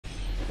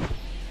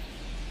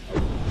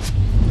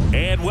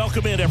And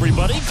welcome in,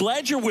 everybody.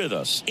 Glad you're with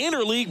us.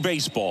 Interleague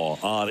Baseball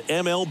on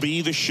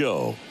MLB The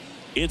Show.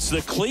 It's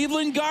the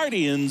Cleveland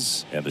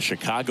Guardians and the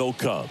Chicago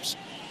Cubs.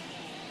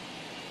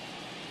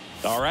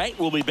 All right,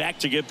 we'll be back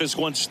to get this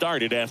one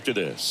started after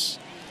this.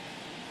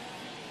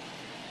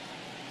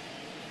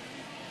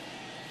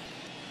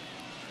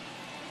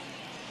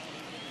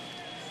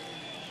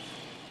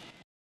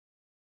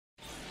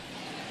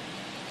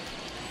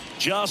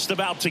 Just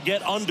about to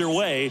get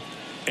underway,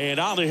 and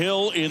on the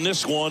hill in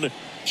this one,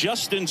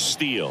 Justin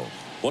Steele.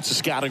 What's the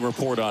scouting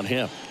report on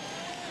him?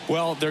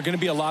 Well, there are going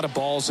to be a lot of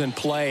balls in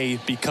play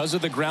because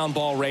of the ground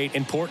ball rate.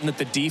 Important that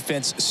the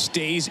defense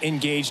stays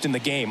engaged in the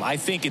game. I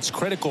think it's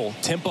critical.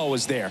 Tempo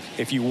is there.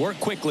 If you work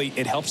quickly,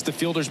 it helps the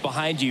fielders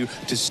behind you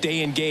to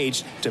stay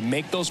engaged, to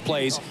make those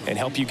plays, and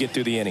help you get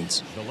through the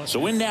innings.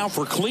 So in now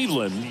for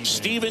Cleveland,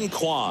 Stephen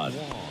Kwan.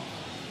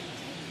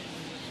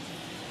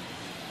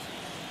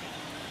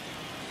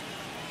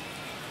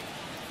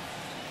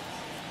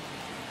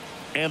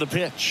 And the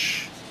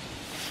pitch.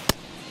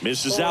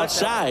 Misses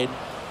outside.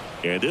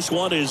 And this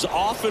one is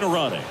off and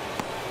running.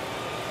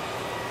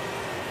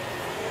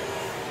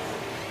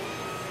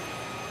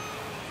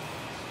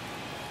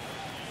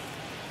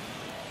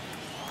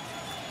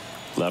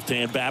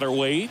 Left-hand batter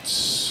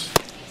waits.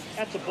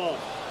 That's a ball.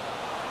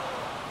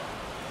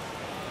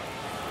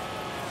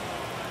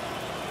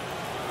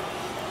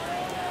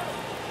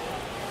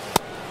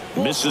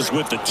 Misses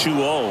with the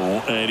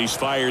 2-0, and he's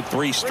fired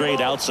 3 straight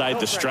outside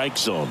the strike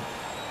zone.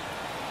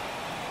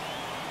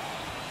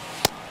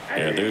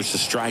 And there's the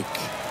strike.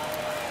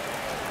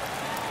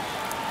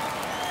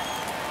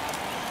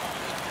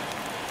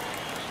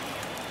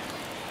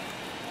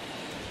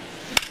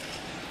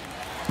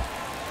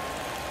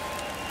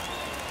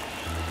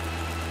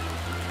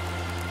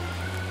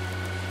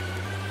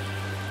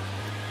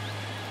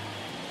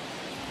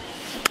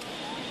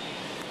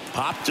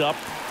 Popped up.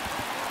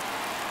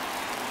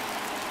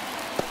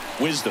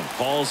 Wisdom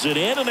calls it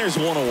in, and there's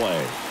one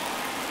away.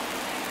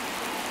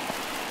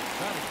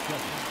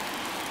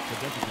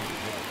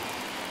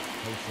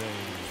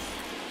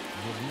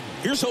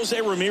 Here's Jose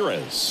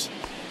Ramirez.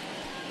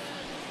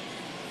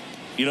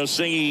 You know,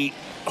 Singy,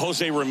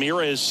 Jose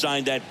Ramirez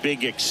signed that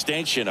big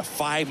extension, a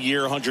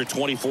 5-year,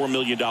 $124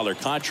 million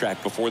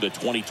contract before the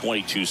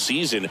 2022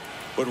 season.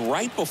 But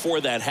right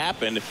before that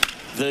happened,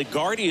 the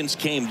Guardians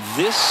came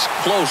this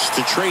close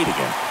to trading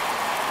him.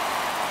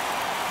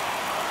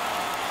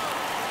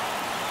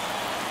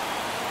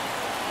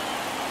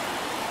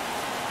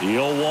 The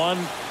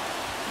 0-1.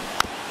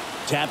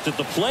 Tapped at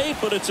the plate,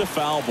 but it's a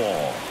foul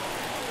ball.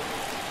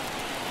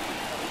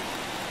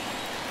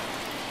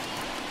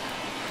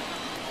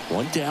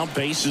 One down,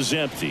 base is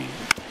empty.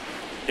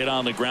 Hit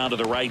on the ground to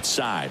the right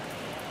side.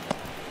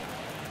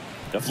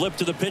 The flip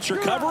to the pitcher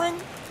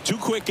covering. 2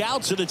 quick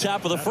outs at the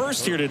top of the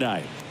first here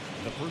tonight.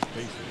 The first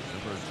baseman,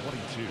 number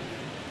 22,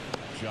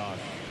 Josh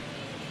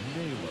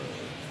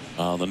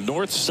Naylor. On the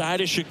north side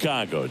of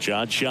Chicago,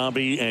 John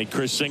Shambi and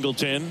Chris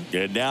Singleton.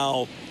 And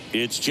now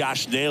it's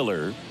Josh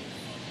Naylor.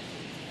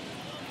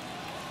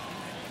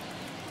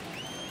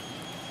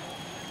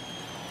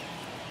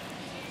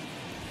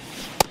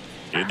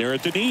 In there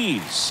at the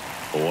knees.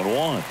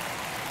 0-1.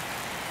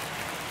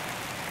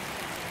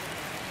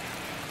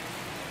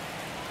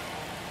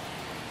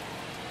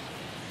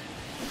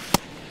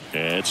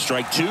 And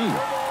strike 2.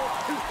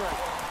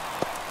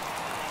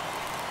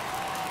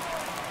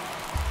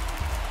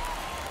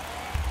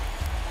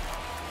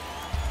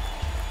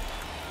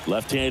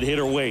 Left-hand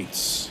hitter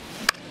waits.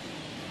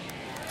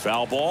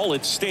 Foul ball.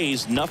 It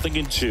stays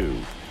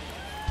 0-2.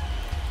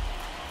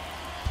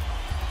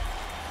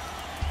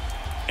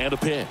 And a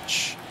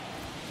pitch.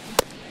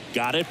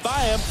 Got it by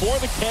him for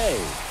the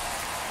K.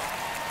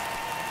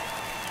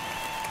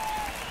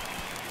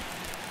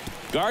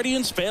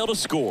 Guardians fail to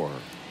score.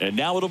 And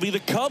now it'll be the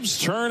Cubs'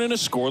 turn in a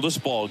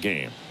scoreless ball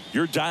game.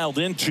 You're dialed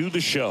into the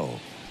show.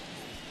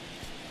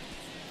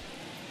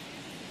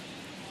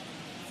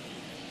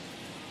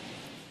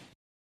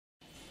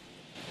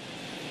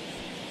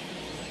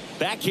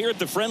 Back here at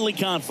the friendly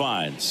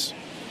confines.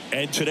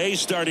 And today's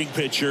starting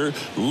pitcher,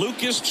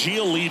 Lucas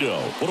Giolito.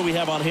 What do we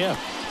have on him?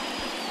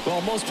 Well,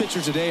 most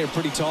pitchers today are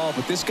pretty tall,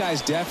 but this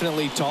guy's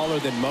definitely taller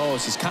than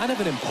most. He's kind of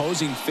an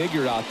imposing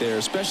figure out there,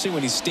 especially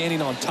when he's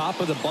standing on top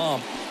of the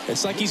bump.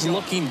 It's like he's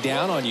looking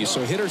down on you,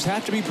 so hitters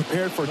have to be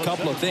prepared for a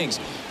couple of things.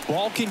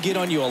 Ball can get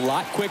on you a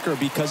lot quicker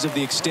because of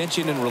the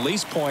extension and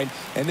release point,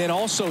 and then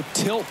also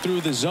tilt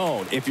through the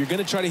zone. If you're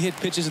going to try to hit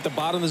pitches at the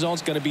bottom of the zone,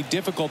 it's going to be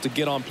difficult to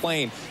get on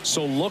plane.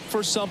 So look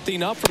for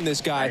something up from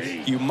this guy.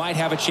 You might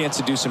have a chance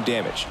to do some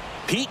damage.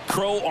 Pete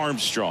Crow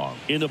Armstrong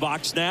in the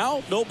box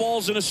now. No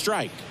balls and a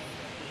strike.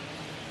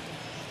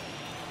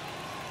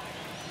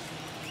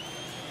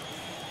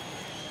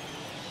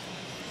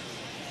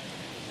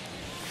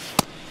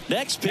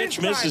 Next pitch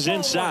misses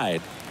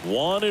inside.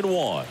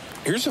 1-1.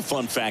 Here's a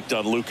fun fact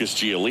on Lucas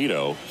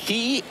Giolito.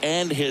 He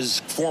and his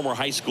former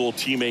high school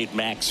teammate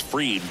Max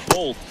Fried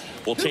both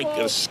will take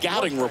a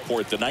scouting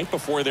report the night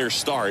before their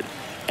start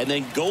and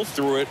then go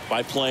through it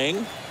by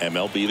playing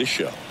MLB The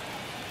Show.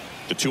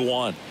 The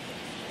 2-1.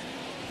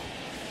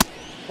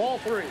 Ball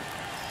 3.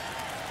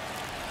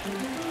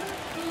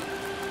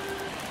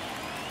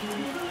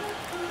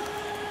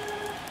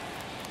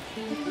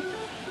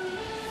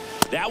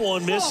 That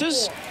one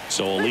misses.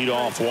 So a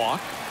leadoff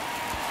walk.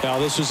 Now,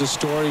 this was a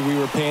story we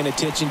were paying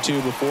attention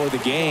to before the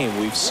game.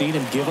 We've seen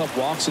him give up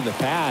walks in the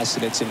past,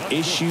 and it's an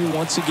issue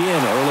once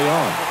again early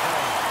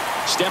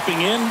on.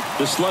 Stepping in,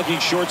 the slugging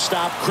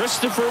shortstop,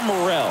 Christopher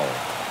Morel.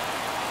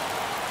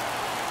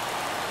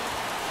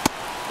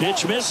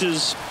 Pitch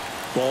misses.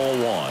 Ball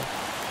 1.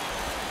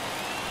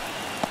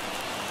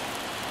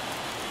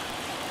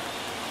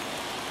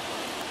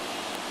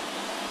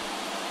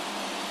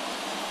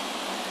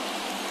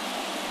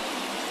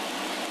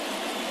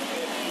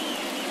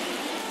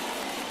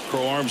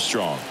 Crow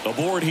Armstrong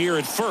aboard here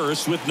at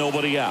first with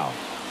nobody out.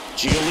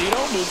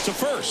 Giolito moves to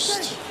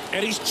first.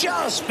 And he's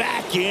just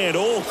back in.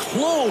 Oh,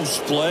 close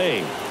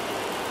play.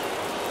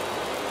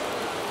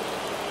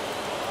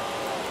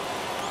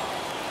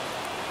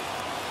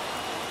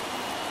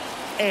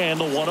 And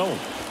the 1-0.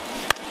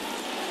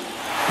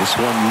 This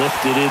one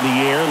lifted in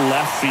the air,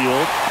 left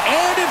field,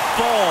 and it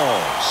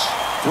falls.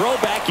 Throw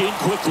back in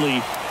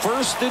quickly.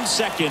 First and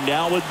second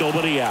now with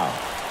nobody out.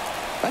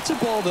 That's a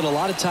ball that a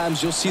lot of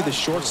times you'll see the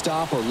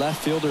shortstop or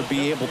left fielder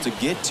be able to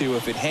get to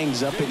if it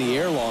hangs up in the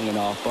air long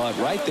enough. But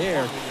right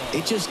there,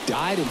 it just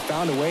died and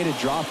found a way to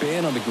drop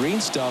in on the green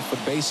stuff for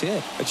base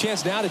hit. A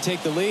chance now to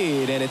take the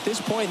lead, and at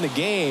this point in the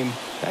game,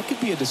 that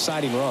could be a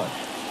deciding run.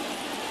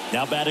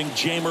 Now batting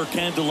Jamer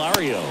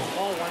Candelario.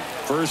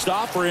 First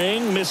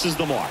offering misses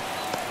the mark.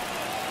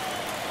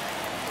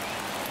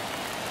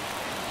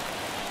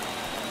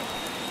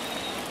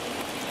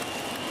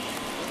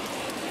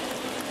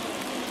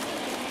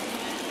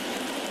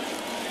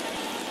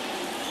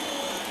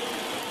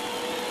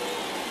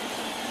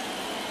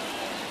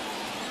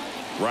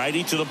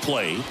 Righty to the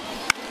plate.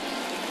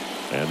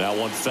 And that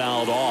one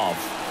fouled off.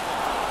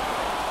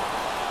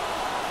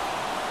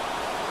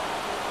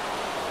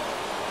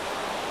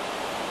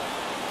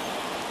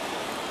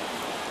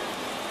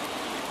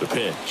 The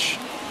pitch.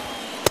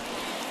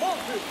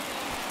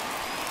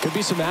 Could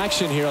be some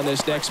action here on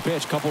this next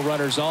pitch. Couple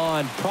runners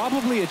on.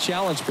 Probably a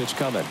challenge pitch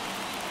coming.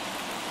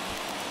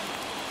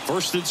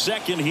 First and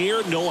second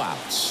here, no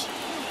outs.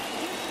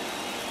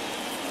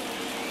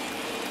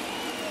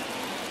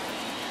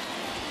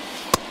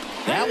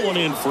 That one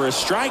in for a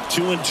strike,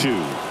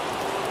 2-2.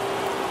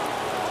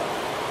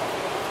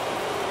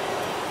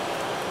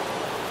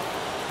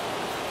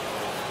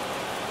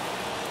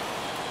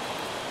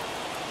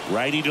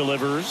 Righty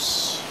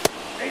delivers.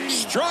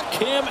 Struck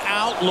him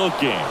out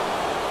looking.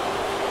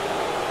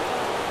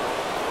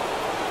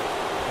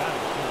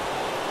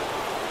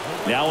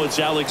 Now it's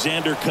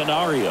Alexander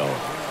Canario.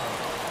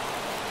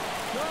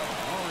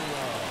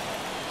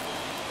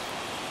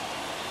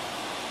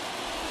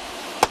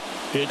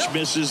 Pitch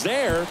misses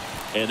there,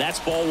 and that's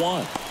ball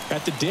 1.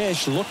 At the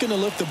dish, looking to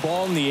lift the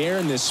ball in the air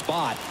in this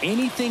spot.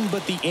 Anything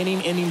but the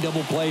inning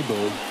double play,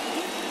 Boog.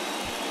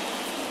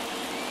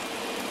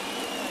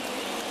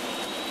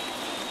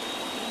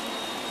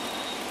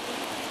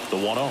 The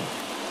 1-0.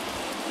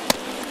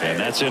 And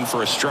that's in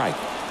for a strike.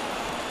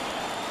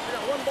 We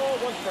got 1 ball,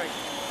 1 strike.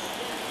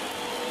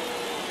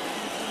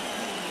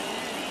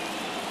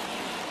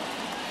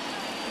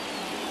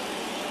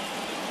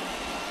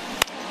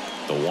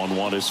 The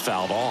 1-1 is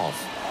fouled off.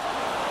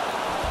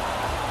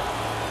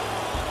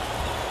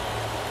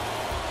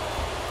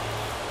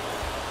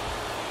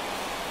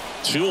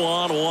 Two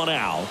on, 1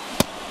 out.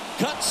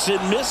 Cuts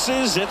and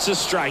misses. It's a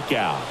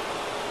strikeout.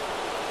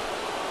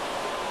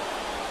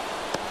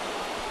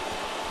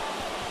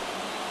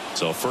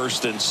 So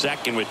first and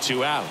second with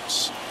 2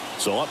 outs.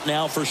 So up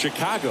now for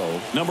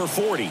Chicago, number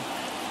 40.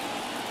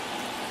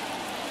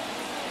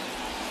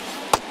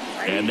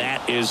 And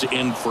that is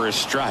in for a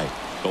strike.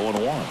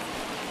 0-1.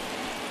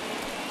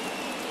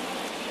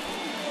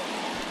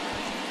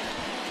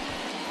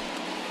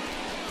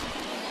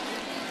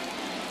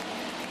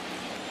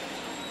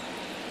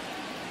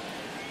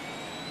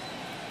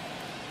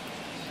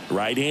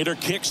 Right-hander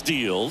kicks,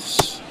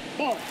 deals,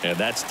 and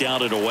that's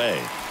down and away.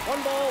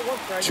 1 ball, 1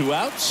 strike. 2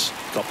 outs,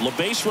 couple of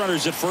base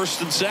runners at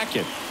first and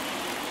second.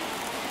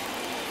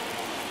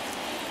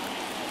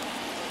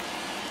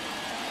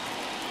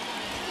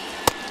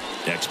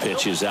 Next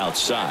pitch is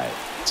outside.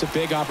 It's a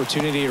big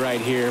opportunity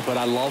right here, but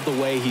I love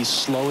the way he's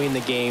slowing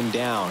the game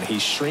down.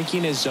 He's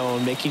shrinking his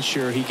zone, making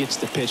sure he gets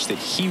the pitch that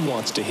he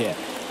wants to hit.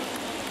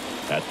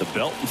 At the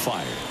belt and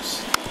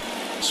fires.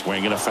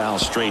 Swinging a foul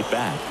straight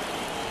back.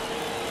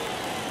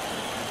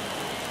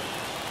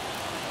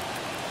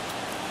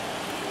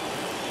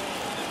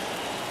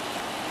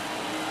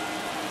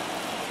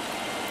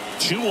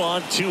 Two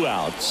on, 2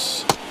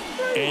 outs.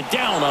 And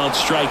down on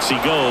strikes he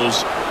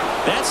goes.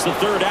 That's the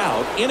 3rd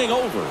out. Inning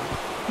over.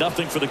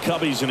 Nothing for the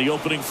Cubbies in the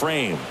opening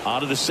frame. On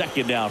to the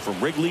second now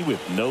from Wrigley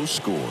with no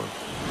score.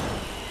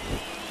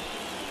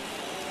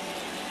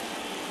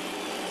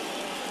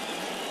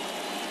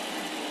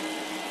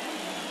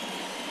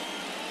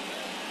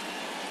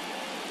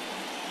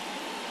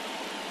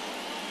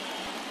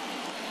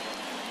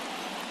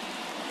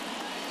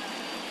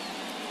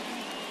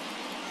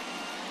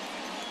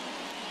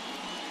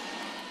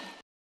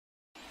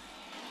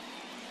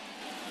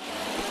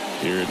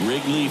 Here at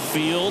Wrigley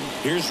Field,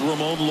 here's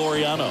Ramon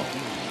Laureano.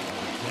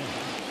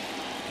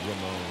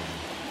 Ramon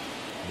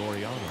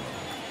Laureano.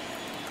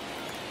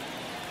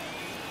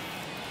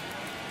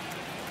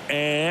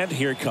 And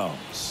here it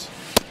comes.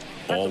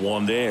 Ball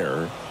one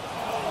there.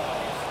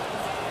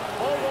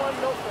 Ball one,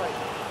 no strike.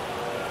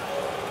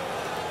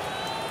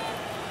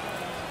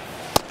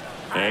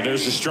 And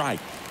there's a strike.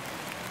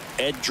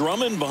 Ed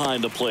Drummond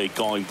behind the plate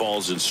calling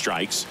balls and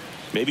strikes.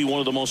 Maybe one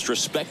of the most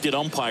respected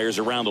umpires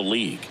around the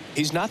league.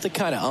 He's not the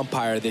kind of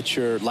umpire that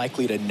you're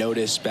likely to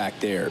notice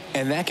back there.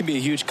 And that can be a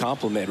huge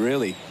compliment,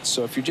 really.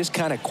 So if you're just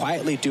kind of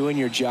quietly doing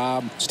your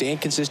job, staying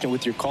consistent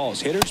with your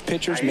calls, hitters,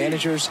 pitchers,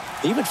 managers,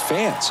 even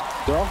fans,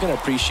 they're all going to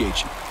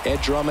appreciate you.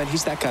 Ed Drummond,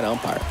 he's that kind of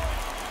umpire.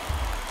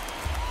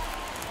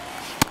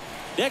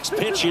 Next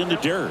pitch in the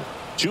dirt.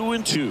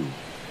 2-2.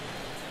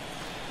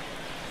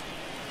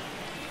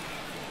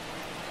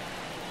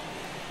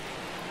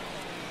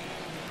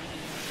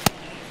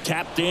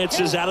 Tap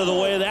dances out of the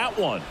way of that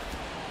one.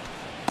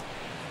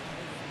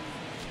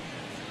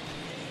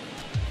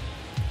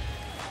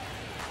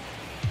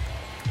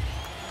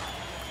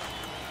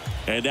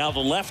 And now the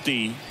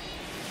lefty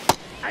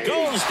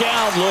goes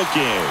down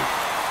looking.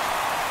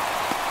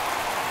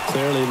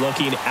 Clearly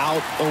looking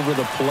out over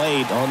the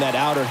plate on that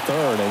outer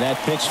third, and that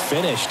pitch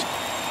finished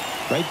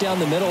right down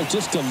the middle,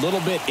 just a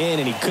little bit in,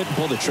 and he couldn't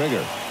pull the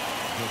trigger.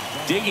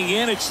 Digging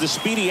in, it's the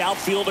speedy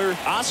outfielder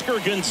Oscar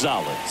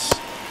Gonzalez.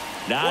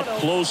 Not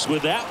close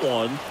with that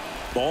one.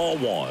 Ball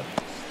one.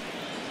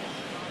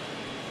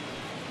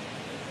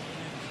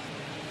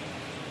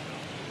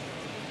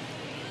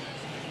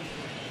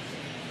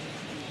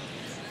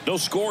 No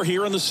score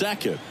here in the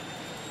second.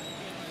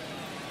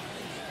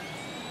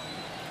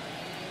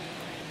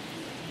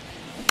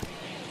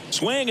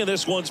 Swing, and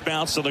this one's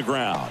bounced to the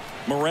ground.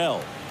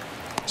 Morel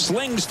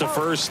slings to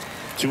first.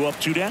 2 up,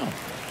 2 down.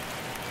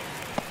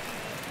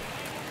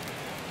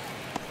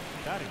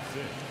 Batting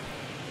six,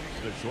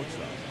 the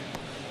shortstop,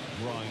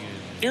 Brian.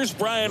 Here's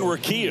Brian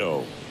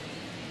Riccio.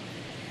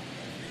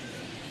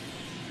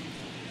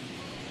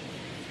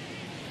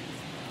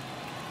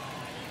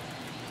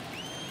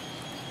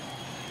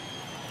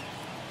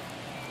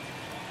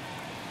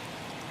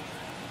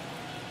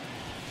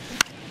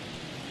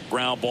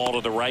 Ground ball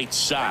to the right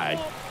side,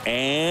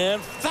 and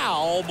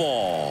foul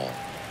ball.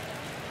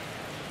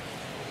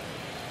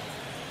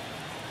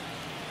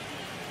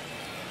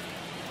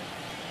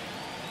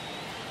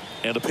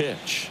 And a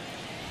pitch.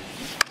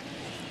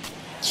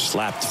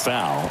 Slapped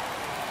foul.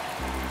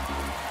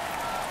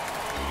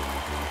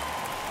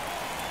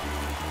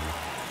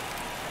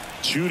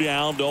 Two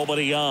down,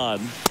 nobody on.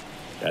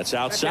 That's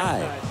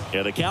outside.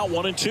 And the count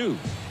 1-2.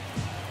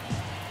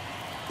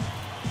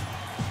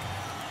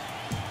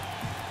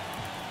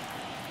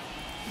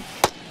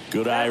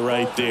 Good eye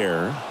right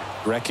there.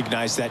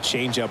 Recognize that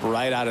changeup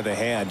right out of the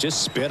hand.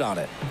 Just spit on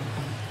it.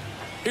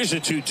 Here's a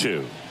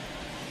 2-2.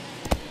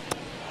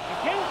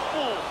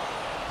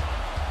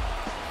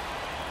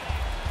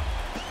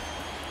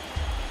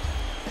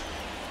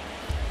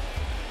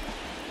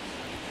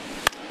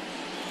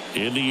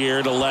 In the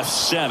air to left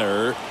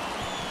center.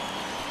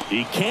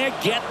 He can't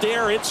get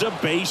there. It's a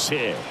base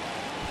hit.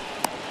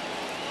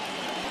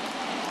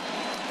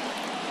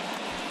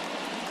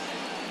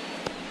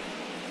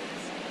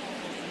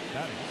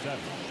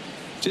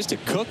 Just a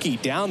cookie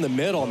down the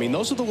middle. I mean,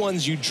 those are the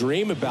ones you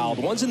dream about.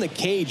 The ones in the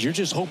cage, you're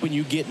just hoping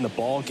you get in the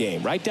ball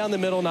game. Right down the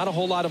middle, not a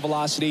whole lot of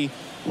velocity,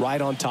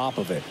 right on top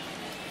of it.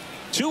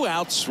 2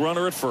 outs,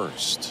 runner at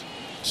first.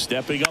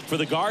 Stepping up for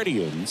the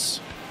Guardians.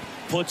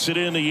 Puts it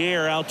in the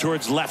air out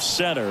towards left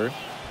center.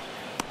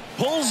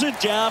 Pulls it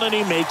down, and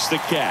he makes the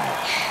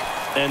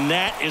catch. And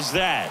that is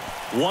that.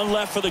 1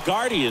 left for the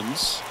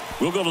Guardians.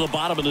 We'll go to the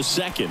bottom of the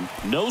second.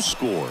 No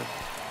score.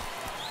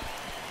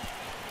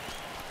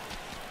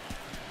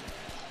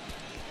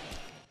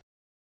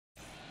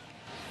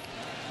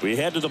 We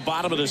head to the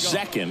bottom of the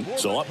second.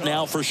 So up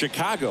now for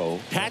Chicago,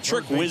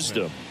 Patrick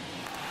Wisdom.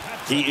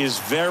 He is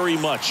very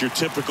much your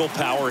typical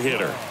power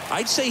hitter.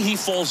 I'd say he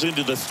falls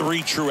into the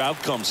 3 true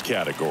outcomes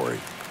category.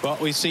 Well,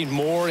 we've seen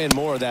more and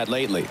more of that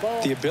lately.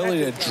 The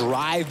ability to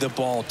drive the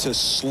ball, to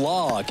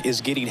slug,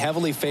 is getting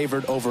heavily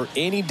favored over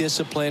any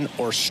discipline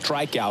or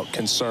strikeout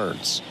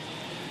concerns.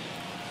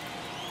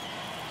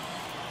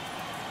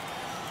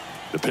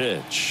 The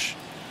pitch.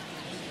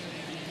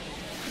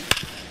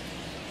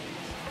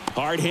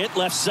 Hard hit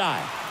left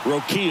side.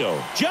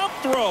 Rocchio. Jump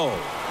throw.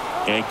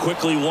 And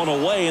quickly 1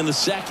 away in the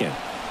second.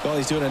 Well,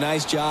 he's doing a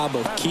nice job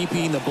of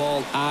keeping the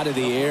ball out of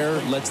the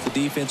air. Lets the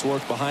defense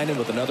work behind him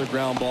with another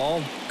ground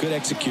ball. Good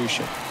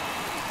execution.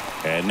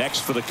 And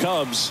next for the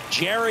Cubs,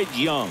 Jared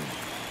Young.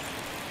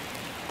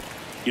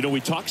 You know, we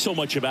talk so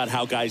much about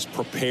how guys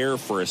prepare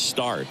for a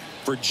start.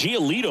 For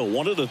Giolito,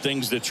 one of the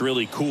things that's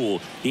really cool,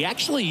 he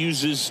actually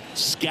uses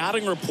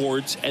scouting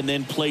reports and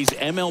then plays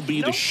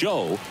MLB The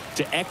Show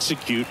to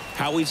execute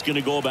how he's going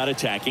to go about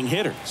attacking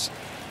hitters.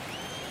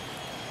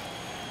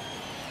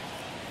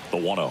 The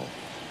 1-0.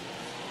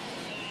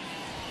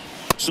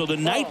 So the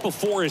night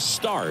before his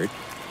start,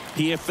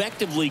 He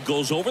effectively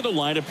goes over the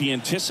lineup he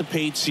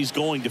anticipates he's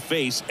going to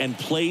face and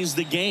plays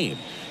the game.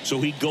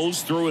 So he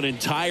goes through an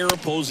entire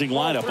opposing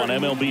lineup on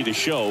MLB The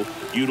Show,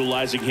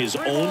 utilizing his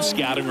own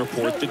scouting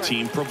report the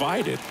team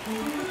provided.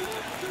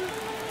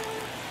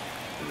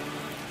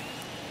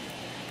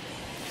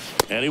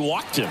 And he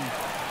walked him.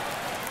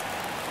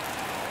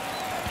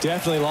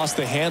 Definitely lost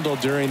the handle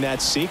during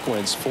that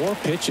sequence. 4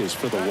 pitches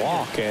for the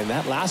walk, and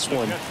that last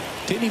one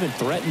didn't even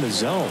threaten the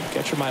zone.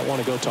 Catcher might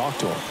want to go talk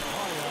to him.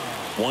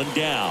 1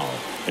 down,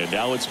 and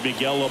now it's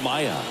Miguel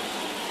Amaya.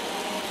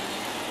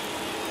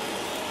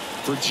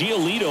 For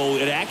Giolito,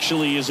 it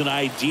actually is an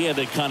idea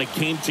that kind of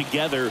came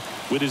together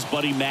with his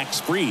buddy Max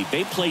Fried.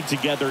 They played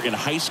together in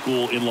high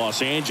school in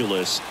Los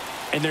Angeles,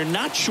 and they're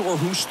not sure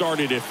who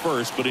started at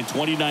first, but in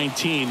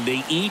 2019,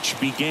 they each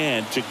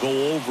began to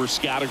go over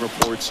scouting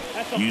reports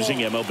using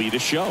MLB The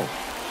Show.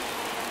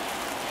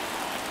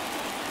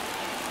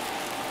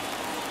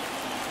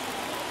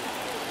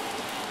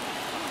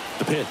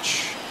 The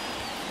pitch.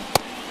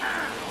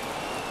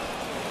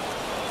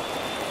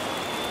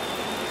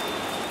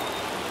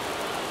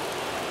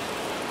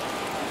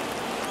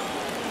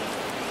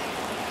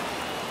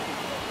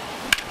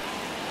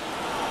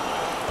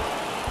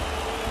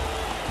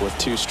 With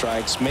 2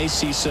 strikes, may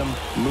see some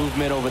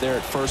movement over there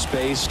at first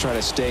base, try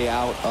to stay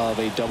out of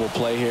a double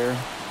play here.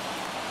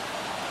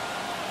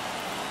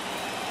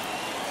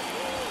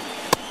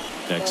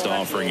 Next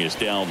offering is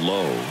down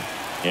low,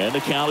 and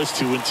the count is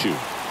 2-2.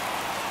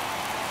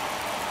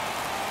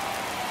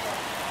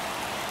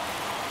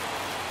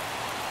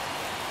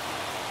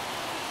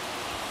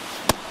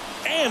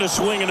 And a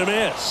swing and a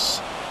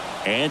miss,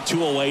 and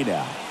 2 away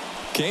now.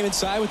 Came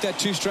inside with that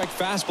 2-strike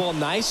fastball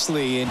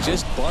nicely and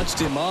just bunched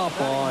him up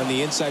on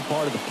the inside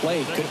part of the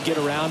plate. Couldn't get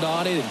around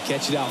on it and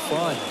catch it out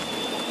front.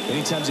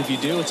 Many times if you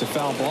do, it's a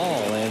foul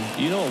ball.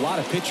 And you know, a lot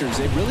of pitchers,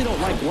 they really don't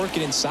like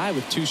working inside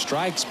with 2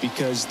 strikes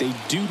because they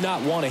do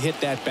not want to hit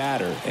that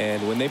batter.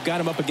 And when they've got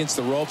him up against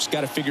the ropes,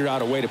 got to figure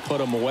out a way to put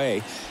him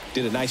away.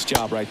 Did a nice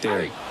job right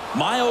there.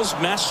 Miles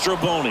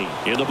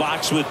Mastroboni in the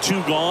box with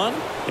 2 gone,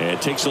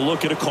 and takes a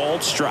look at a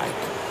called strike.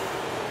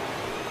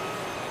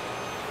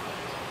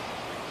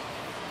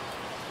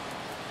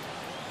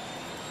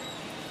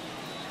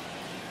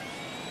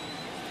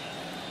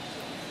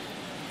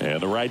 And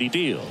the righty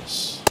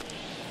deals.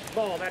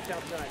 Ball, that's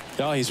outside.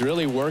 No, he's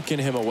really working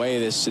him away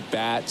this at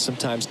bat.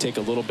 Sometimes take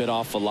a little bit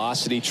off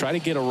velocity. Try to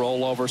get a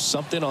rollover,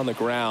 something on the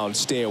ground.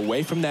 Stay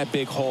away from that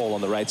big hole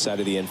on the right side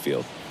of the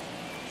infield.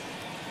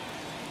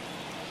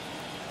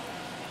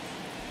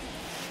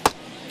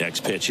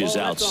 Next pitch is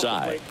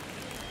outside.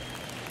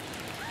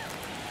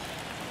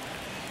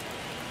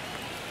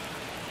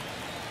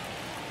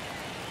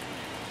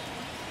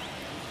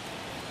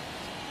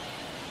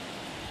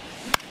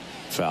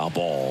 Foul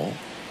ball.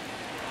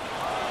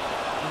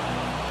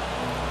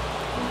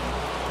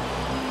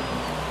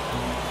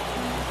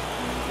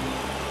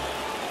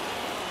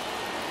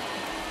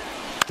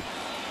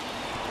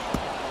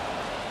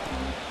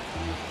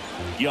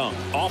 Young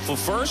off of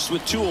first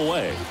with 2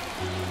 away.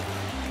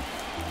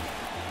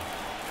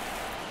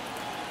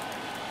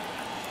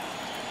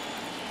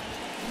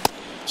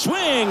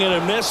 Swing and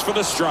a miss for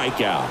the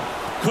strikeout.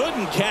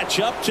 Couldn't catch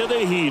up to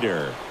the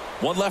heater.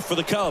 1 left for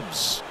the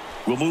Cubs.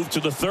 We'll move to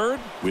the 3rd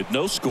with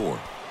no score.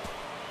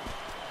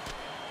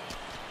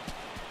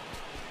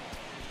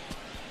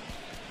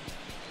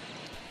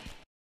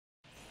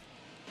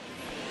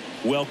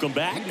 Welcome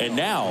back, and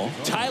now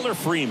Tyler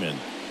Freeman.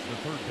 The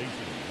third baseman,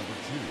 number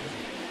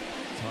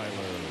 2,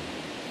 Tyler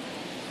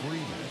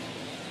Freeman.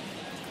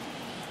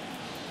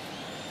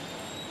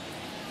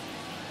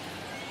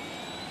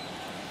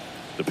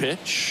 The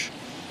pitch.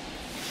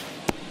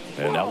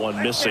 And that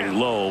one missing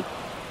low.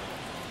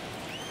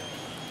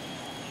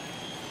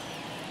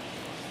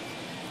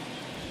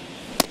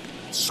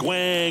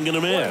 Swing and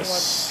a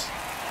miss.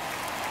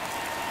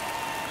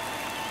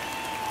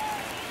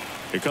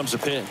 Here comes the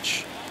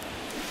pitch.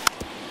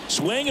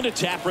 Swing and a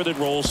tapper that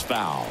rolls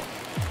foul.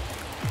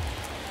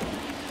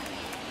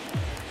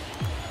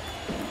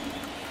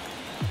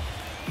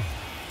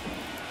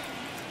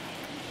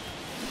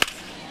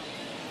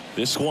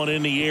 This one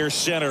in the air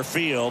center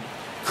field.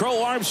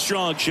 Crow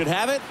Armstrong should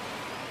have it.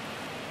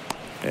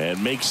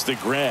 And makes the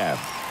grab.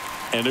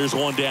 And there's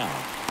 1 down.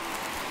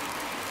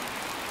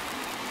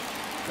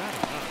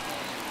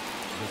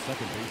 The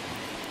second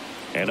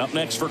baseman. And up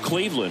next for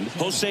Cleveland,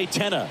 Jose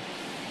Tena.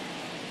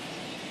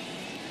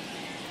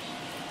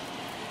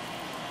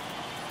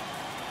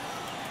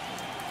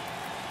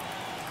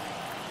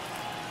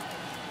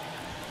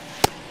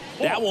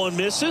 That one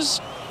misses,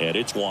 and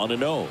it's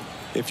 1-0.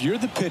 If you're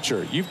the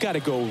pitcher, you've got to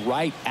go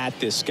right at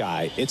this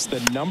guy. It's the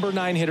number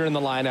 9 hitter in the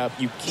lineup.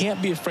 You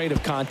can't be afraid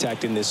of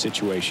contact in this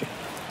situation.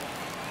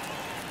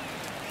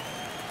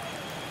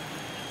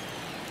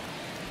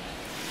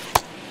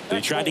 They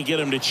tried to get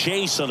him to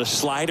chase on a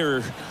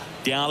slider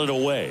down and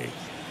away.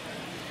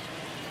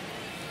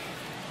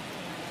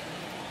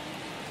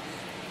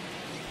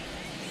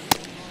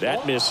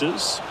 That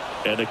misses,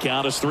 and the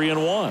count is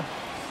 3-1.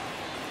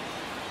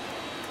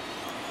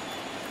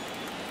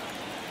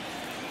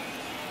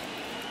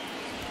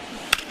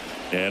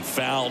 And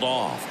fouled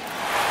off.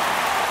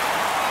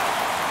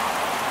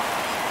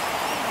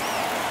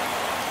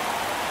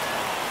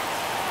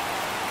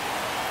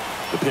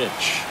 The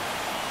pitch.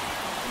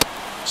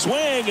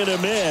 Swing and a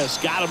miss.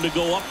 Got him to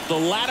go up the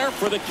ladder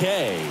for the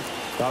K.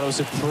 Thought it was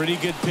a pretty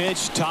good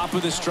pitch. Top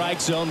of the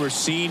strike zone. We're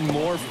seeing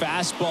more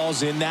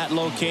fastballs in that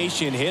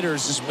location.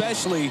 Hitters,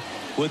 especially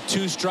with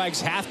 2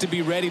 strikes, have to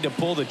be ready to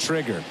pull the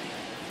trigger.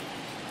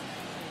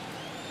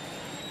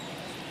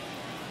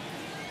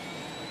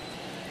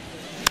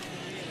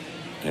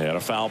 And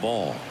a foul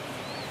ball.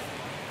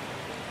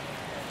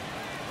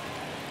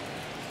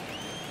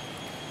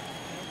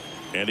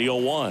 And the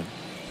 0-1.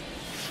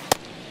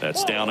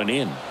 That's down and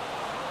in.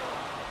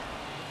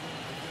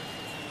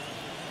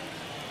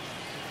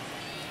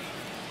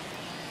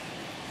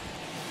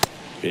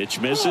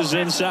 Pitch misses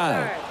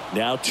inside.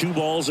 Now 2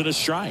 balls and a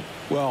strike.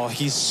 Well,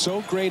 he's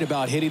so great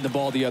about hitting the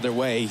ball the other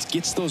way. He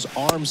gets those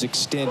arms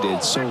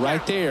extended. So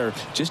right there,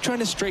 just trying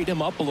to straighten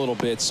him up a little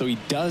bit so he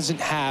doesn't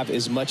have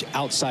as much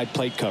outside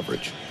plate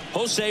coverage.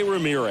 Jose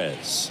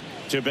Ramirez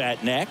to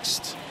bat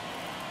next.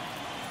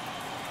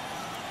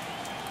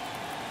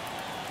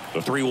 The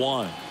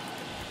 3-1.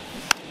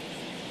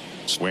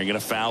 Swinging a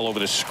foul over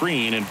the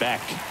screen and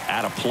back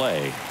out of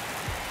play.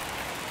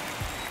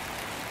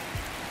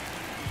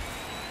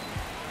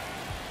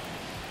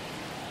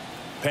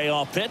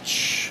 Payoff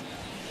pitch.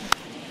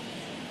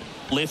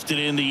 Lifted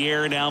in the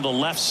air down the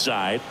left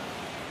side.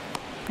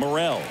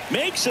 Morel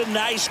makes a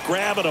nice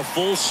grab at a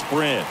full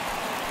sprint.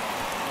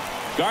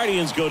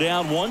 Guardians go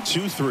down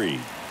 1-2-3.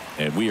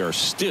 And we are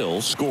still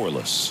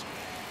scoreless.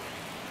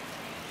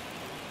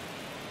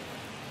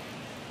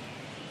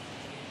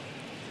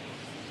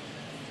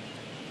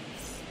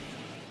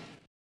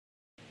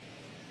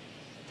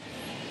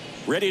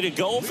 Ready to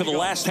go for the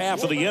last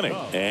half of the inning.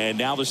 And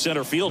now the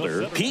center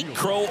fielder, Pete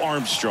Crow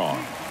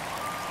Armstrong.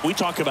 We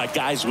talk about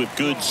guys with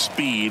good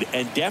speed,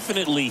 and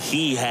definitely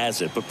he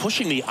has it. But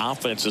pushing the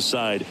offense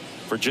aside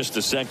for just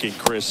a second,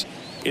 Chris,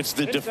 it's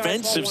the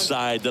defensive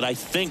side that I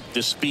think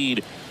the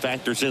speed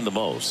factors in the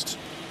most.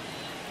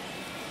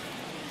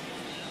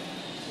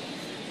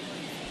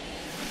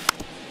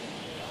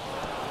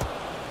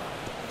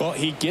 Well,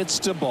 he gets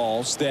to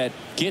balls that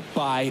get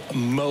by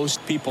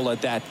most people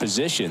at that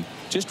position.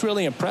 Just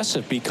really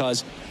impressive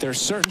because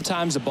there's certain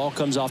times the ball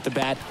comes off the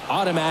bat,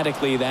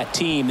 automatically that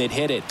team that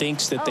hit it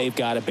thinks that they've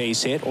got a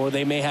base hit, or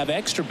they may have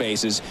extra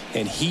bases,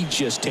 and he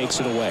just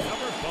takes it away.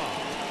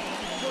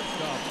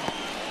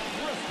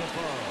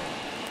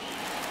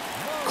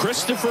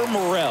 Christopher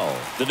Morel,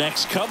 the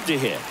next Cub to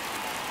hit.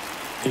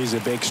 He's a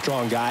big,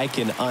 strong guy,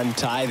 can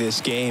untie this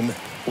game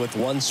with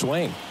one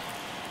swing.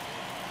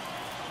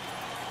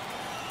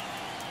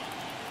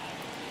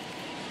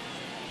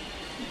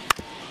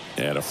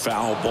 And a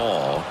foul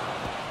ball.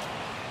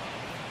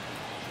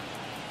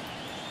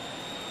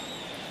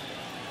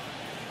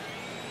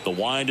 The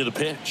wind of the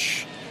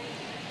pitch.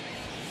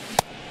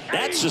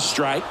 That's a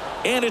strike,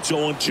 and it's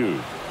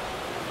 0-2.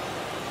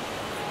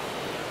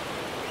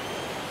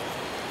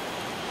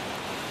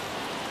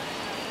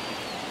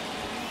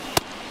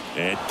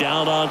 And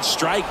down on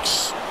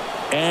strikes.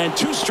 And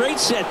 2 straight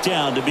set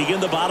down to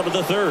begin the bottom of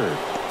the 3rd.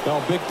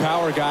 Well, big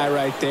power guy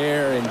right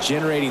there and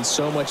generating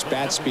so much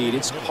bat speed.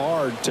 It's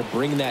hard to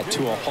bring that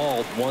to a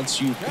halt once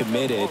you've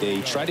committed.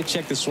 They tried to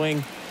check the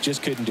swing,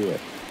 just couldn't do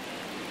it.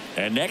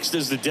 And next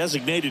is the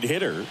designated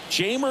hitter,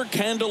 Jeimer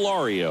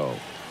Candelario.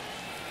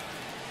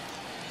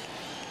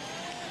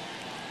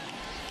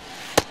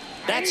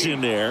 That's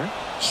in there.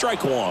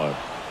 Strike 1.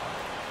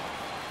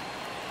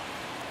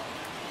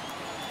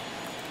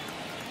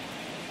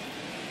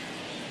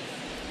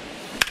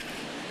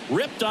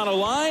 Ripped on a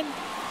line.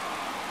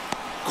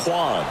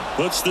 Quan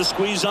puts the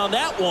squeeze on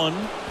that one,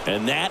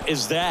 and that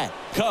is that.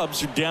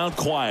 Cubs are down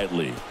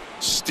quietly.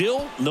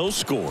 Still no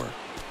score.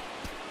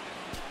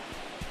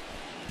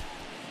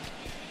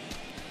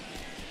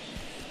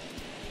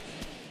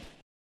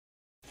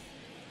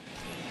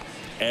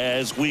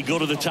 As we go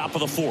to the top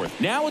of the 4th.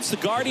 Now it's the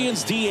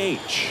Guardians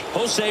DH,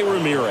 Jose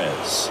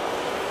Ramirez.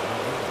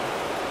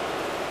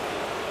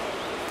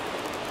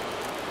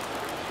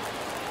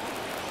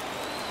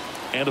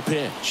 And a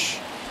pitch.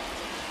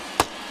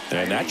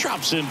 And that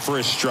drops in for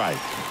a strike.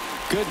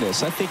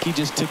 Goodness, I think he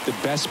just took the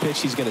best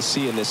pitch he's going to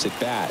see in this at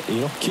bat. You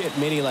don't get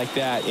many like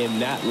that in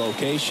that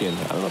location.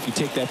 I don't know if you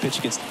take that pitch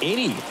against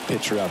any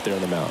pitcher out there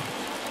on the mound.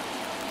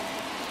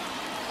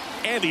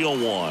 And the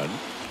 0-1.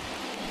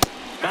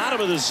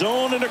 Bottom of the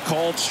zone and a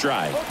called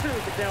strike.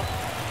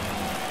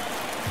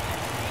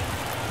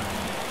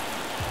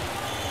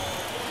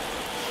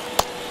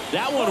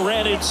 That one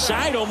ran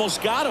inside,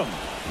 almost got him.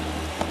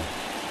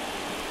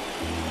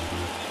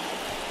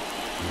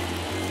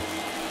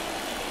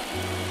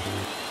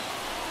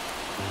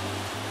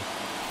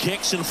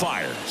 Kicks and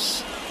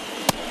fires.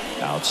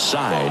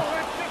 Outside.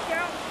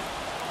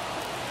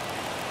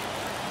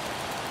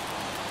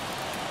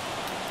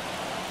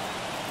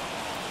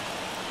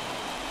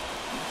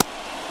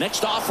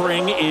 Next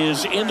offering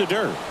is in the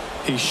dirt.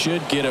 He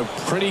should get a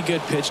pretty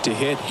good pitch to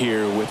hit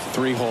here with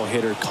 3-hole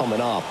hitter coming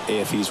up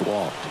if he's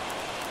walked.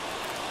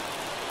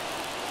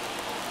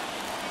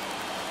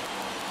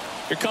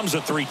 Here comes a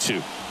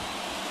 3-2.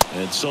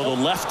 And so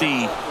the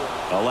lefty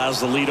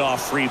allows the leadoff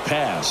free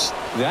pass.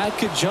 That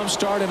could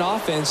jumpstart an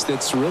offense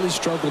that's really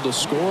struggled to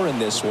score in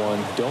this one.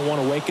 Don't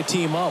want to wake a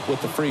team up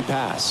with the free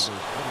pass.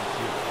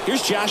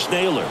 Here's Josh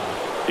Naylor.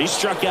 He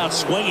struck out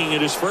swinging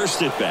at his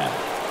first at bat.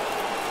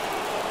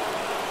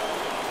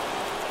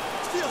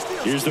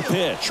 Here's the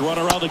pitch.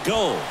 Runner on the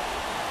go.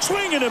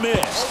 Swing and a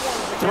miss.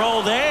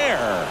 Throw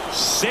there.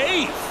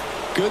 Safe.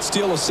 Good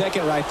steal of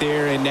second right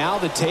there, and now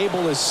the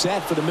table is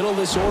set for the middle of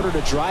this order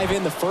to drive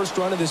in the first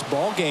run of this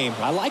ball game.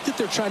 I like that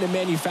they're trying to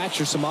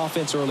manufacture some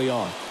offense early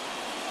on.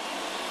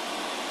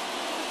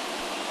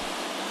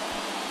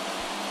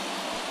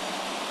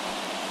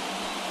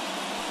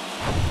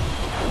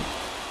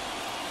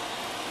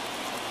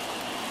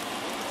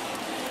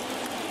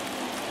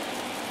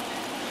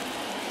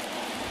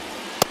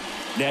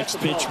 Next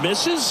pitch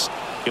misses,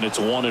 and it's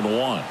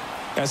 1-1.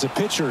 As a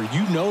pitcher,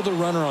 you know the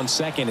runner on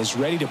second is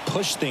ready to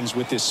push things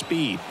with his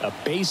speed. A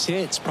base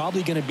hit's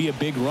probably going to be a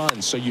big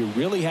run, so you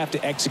really have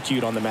to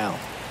execute on the mound.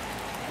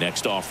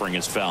 Next offering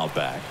is fouled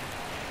back.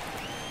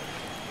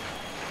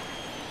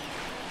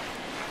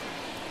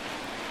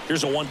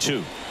 Here's a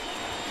 1-2.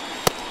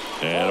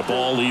 And a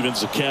ball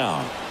evens the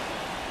count.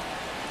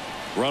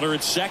 Runner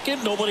at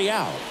second, nobody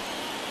out.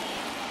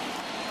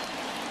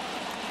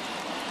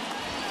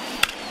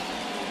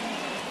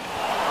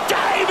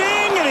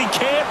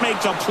 Can't make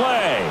the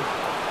play.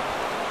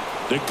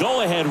 The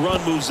go-ahead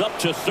run moves up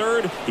to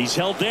third. He's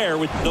held there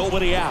with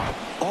nobody out.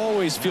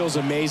 Always feels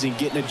amazing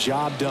getting a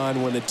job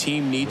done when the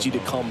team needs you to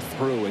come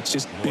through. It's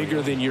just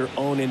bigger than your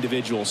own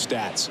individual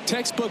stats.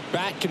 Textbook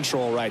bat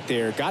control right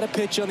there. Got a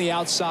pitch on the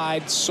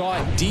outside, saw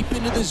it deep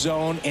into the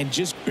zone, and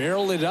just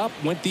barreled it up,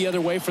 went the other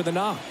way for the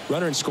knock.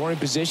 Runner in scoring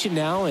position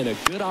now, and a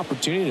good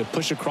opportunity to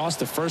push across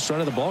the first run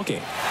of the ball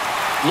game.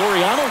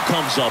 Laureano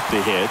comes up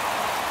to hit.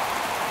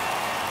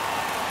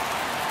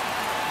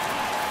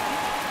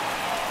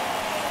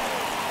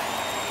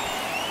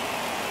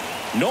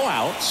 No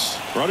outs.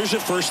 Runners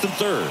at first and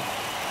third.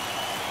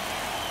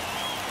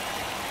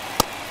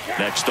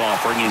 Next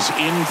offering is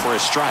in for a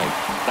strike.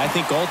 I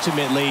think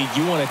ultimately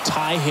you want to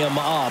tie him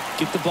up,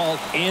 get the ball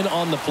in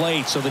on the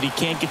plate so that he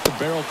can't get the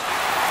barrel.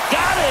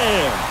 Got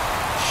him!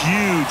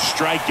 Huge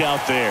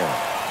strikeout there.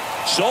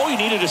 So he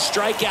needed a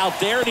strikeout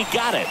there, and he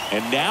got it.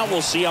 And now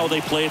we'll see how they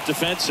play it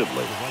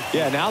defensively.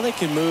 Yeah, now they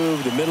can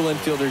move the middle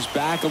infielders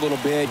back a little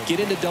bit, get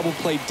into double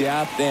play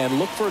depth, and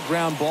look for a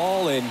ground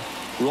ball and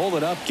roll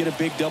it up, get a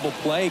big double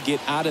play, get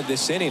out of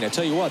this inning. I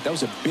tell you what, that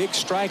was a big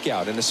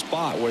strikeout in a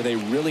spot where they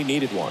really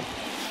needed one.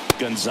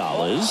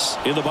 Gonzalez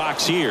in the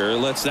box here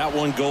lets that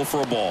one go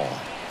for a ball.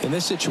 In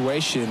this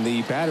situation,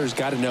 the batter's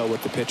got to know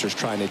what the pitcher's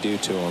trying to do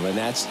to him, and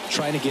that's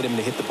trying to get him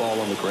to hit the ball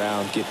on the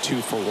ground, get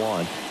 2 for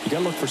 1. You got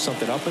to look for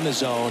something up in the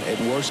zone. At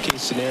worst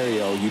case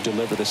scenario, you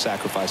deliver the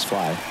sacrifice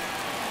fly.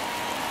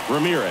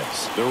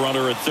 Ramirez, the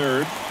runner at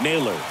third.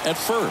 Naylor at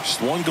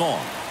first. One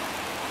gone.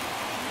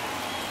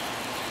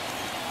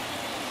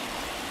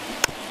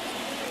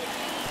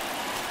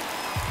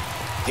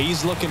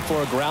 He's looking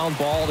for a ground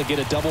ball to get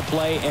a double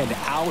play and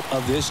out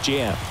of this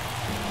jam.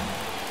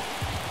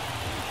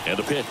 And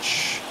a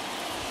pitch.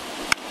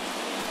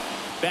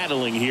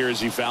 Battling here as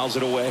he fouls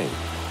it away.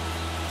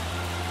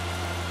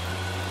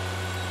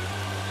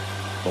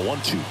 The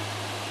 1-2.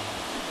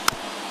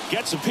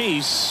 Gets a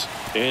piece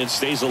and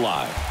stays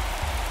alive.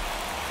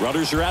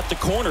 Runners are at the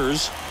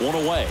corners, one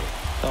away.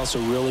 Also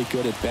really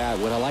good at bat.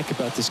 What I like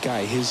about this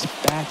guy, his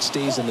bat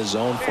stays in the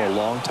zone for a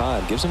long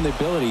time. Gives him the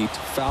ability to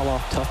foul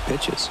off tough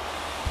pitches.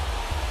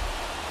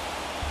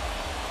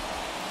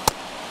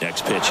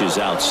 Next pitch is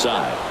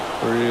outside.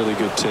 Really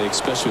good take,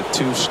 especially with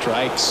 2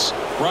 strikes.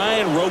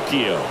 Ryan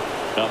Rocchio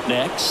up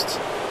next.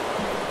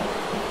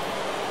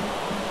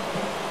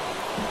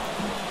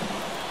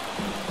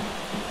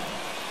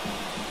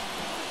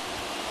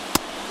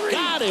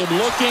 Got him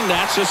looking.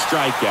 That's a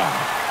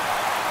strikeout.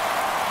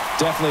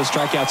 Definitely a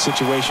strikeout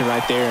situation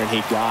right there, and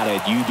he got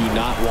it. You do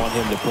not want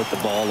him to put the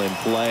ball in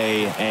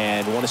play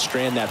and want to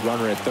strand that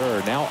runner at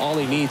third. Now all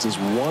he needs is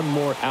one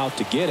more out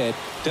to get it.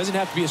 Doesn't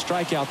have to be a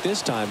strikeout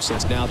this time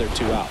since now they're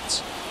 2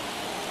 outs.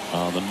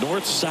 On the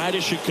north side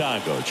of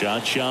Chicago,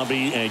 John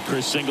Sciambi and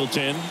Chris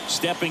Singleton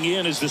stepping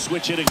in as the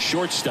switch hitting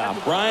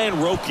shortstop, Ryan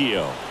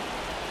Rocchio.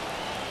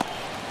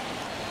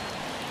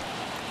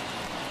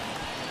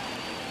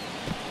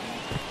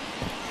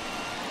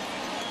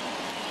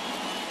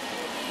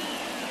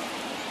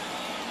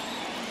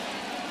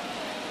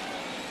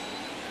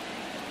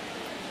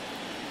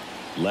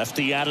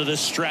 Lefty out of the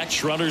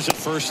stretch, runners at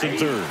first and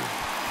third.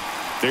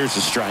 There's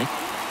the strike.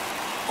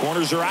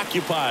 Corners are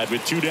occupied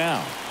with 2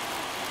 down.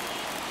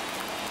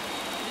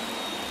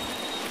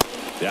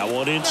 That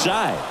one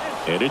inside,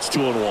 and it's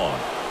 2-1.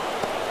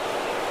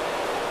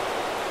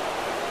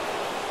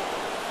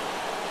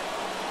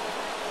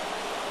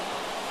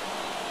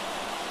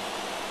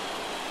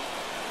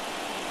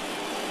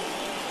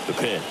 The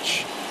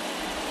pitch.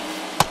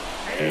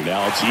 And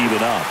now it's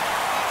even up.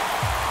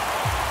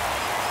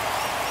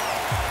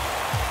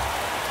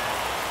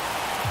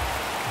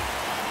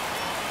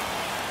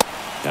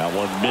 That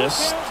one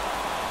missed.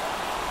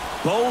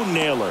 Bo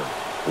Naylor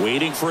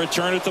waiting for a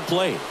turn at the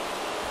plate.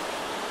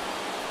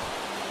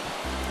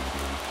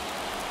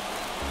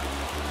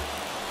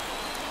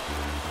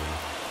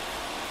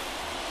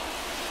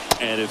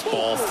 And it's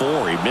ball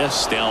 4. He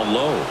missed down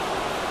low.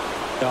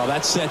 Oh,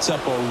 that sets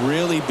up a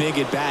really big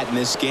at bat in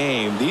this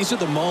game. These are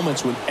the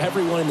moments when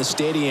everyone in the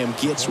stadium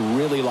gets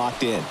really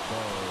locked in.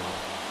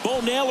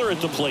 Bo Naylor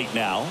at the plate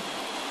now.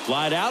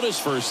 Flied out his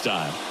first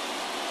time.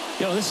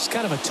 You know, this is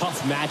kind of a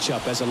tough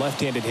matchup as a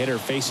left-handed hitter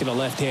facing a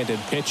left-handed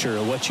pitcher.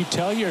 What you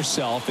tell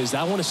yourself is,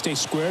 I want to stay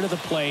square to the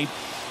plate,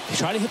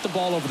 try to hit the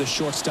ball over the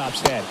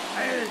shortstop's head.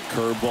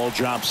 Curveball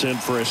drops in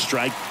for a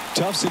strike.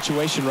 Tough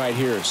situation right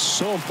here.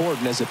 So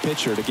important as a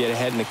pitcher to get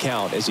ahead in the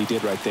count as he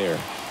did right there.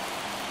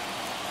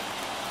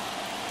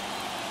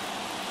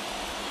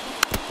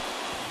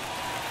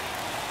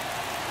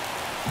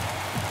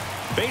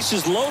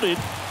 Bases loaded,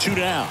 2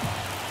 down.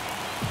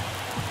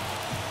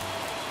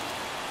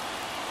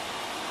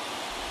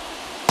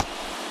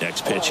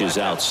 Next pitch is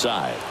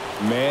outside.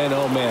 Man,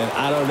 oh man,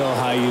 I don't know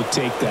how you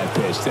take that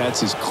pitch.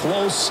 That's as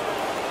close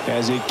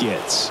as it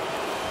gets.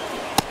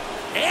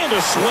 And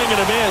a swing and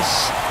a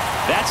miss.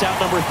 That's out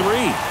number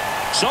 3.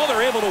 So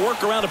they're able to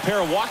work around a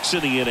pair of walks in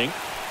the inning.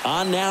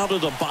 On now to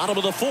the bottom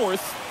of the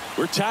 4th.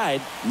 We're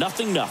tied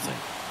 0-0.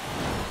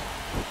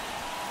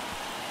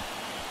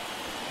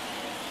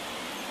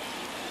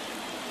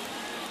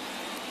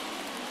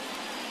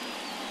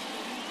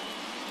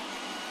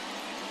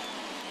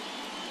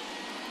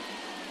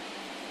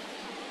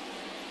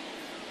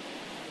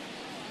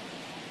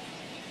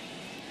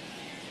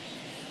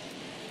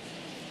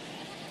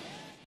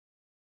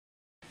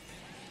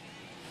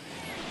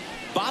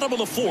 Bottom of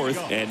the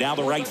 4th, and now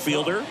the right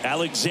fielder,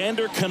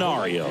 Alexander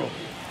Canario.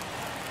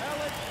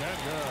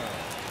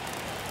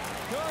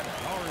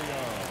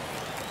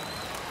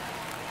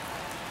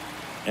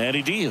 And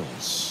he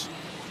deals.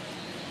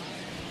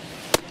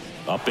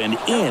 Up and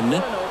in,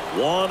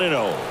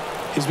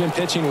 1-0. He's been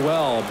pitching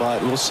well,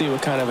 but we'll see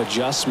what kind of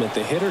adjustment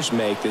the hitters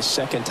make this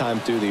second time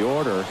through the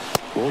order.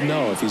 We'll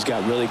know if he's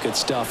got really good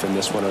stuff in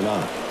this one or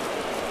not.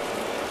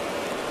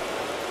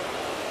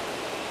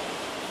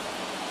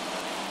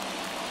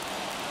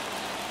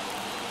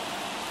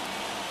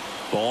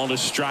 Ball to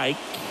strike.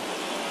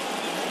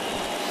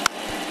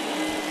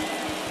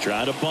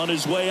 Trying to bunt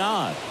his way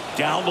on.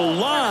 Down the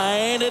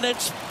line, and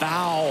it's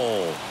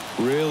foul.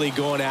 Really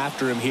going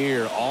after him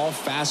here. All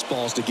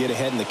fastballs to get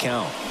ahead in the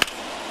count.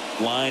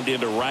 Lined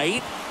into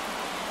right.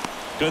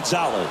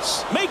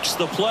 Gonzalez makes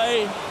the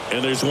play,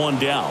 and there's 1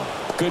 down.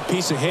 Good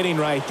piece of hitting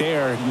right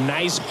there.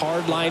 Nice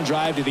hard line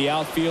drive to the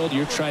outfield.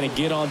 You're trying to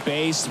get on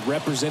base,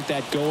 represent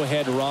that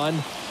go-ahead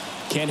run.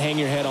 Can't hang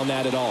your head on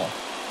that at all.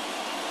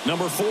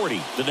 Number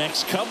 40, the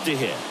next Cub to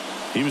hit.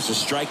 He was a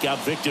strikeout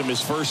victim his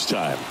first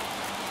time.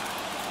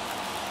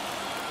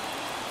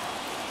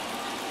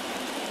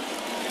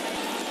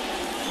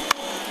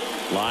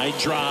 Line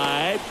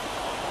drive.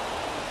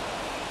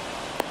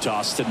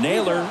 Toss to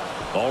Naylor.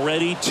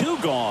 Already 2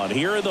 gone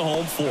here in the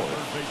home 4th.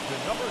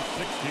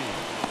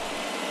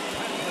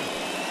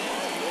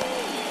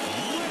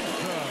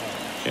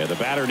 And the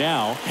batter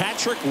now,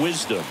 Patrick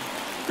Wisdom.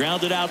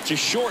 Grounded out to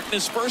short in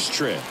his first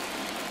trip.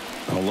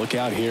 Oh, look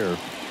out here.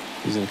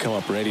 He's going to come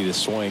up ready to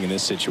swing in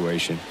this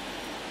situation.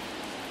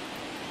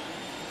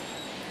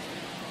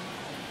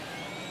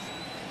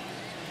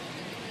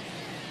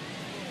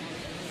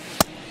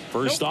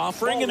 First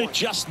offering, and it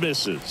just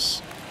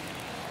misses.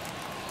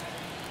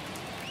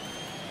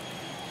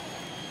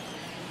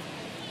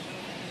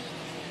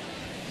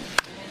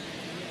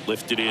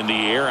 Lifted in the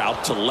air,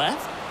 out to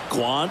left.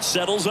 Quan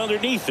settles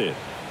underneath it.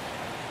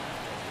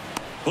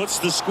 Puts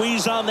the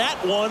squeeze on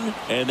that one,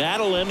 and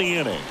that'll end the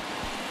inning.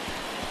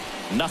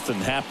 Nothing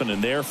happening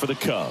there for the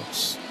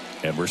Cubs,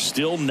 and we're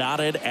still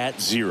knotted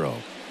at 0.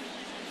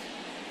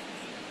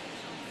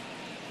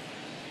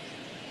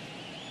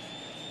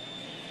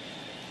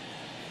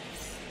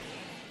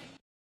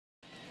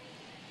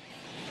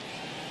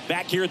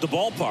 Back here at the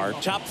ballpark,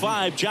 top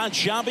 5, John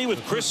Sciambi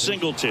with Chris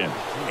Singleton,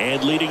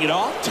 and leading it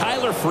off,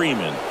 Tyler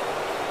Freeman.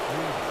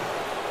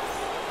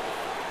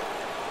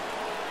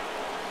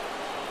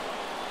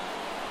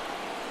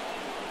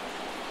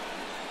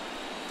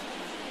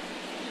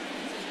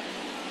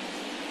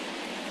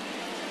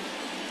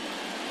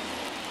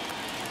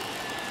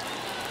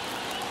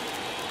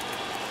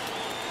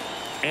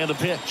 And the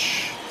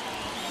pitch.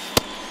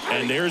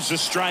 And there's the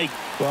strike.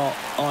 Well,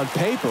 on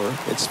paper,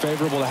 it's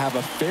favorable to have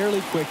a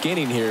fairly quick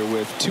inning here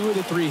with 2 of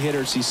the 3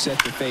 hitters he's set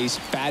to face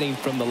batting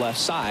from the left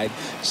side,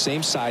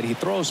 same side he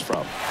throws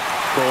from.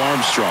 Bo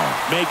Armstrong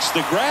makes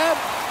the grab,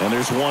 and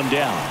there's 1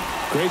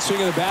 down. Great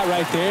swing of the bat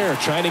right there,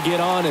 trying to get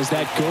on as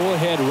that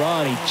go-ahead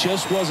run. He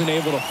just wasn't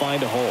able to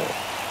find a hole.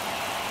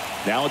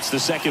 Now it's the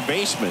second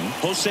baseman,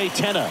 Jose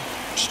Tena.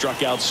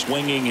 Struck out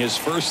swinging his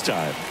first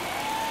time.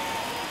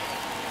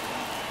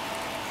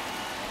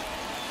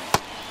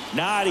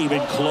 Not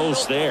even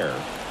close there.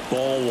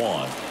 Ball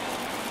 1.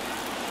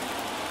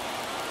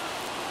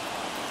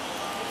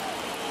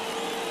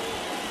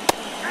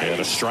 And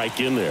a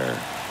strike in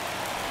there.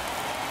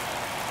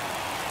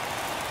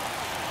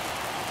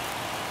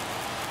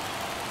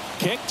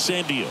 kicks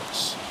and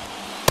deals.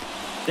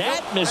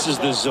 That misses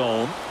the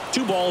zone.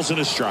 2 balls and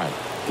a strike.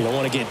 You don't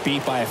want to get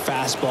beat by a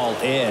fastball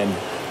in,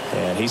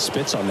 and he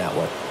spits on that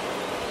one.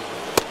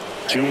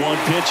 2-1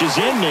 pitch is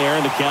in there,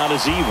 and the count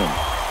is even.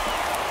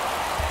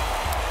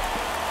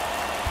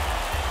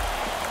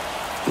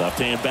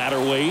 Left-hand batter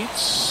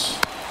waits.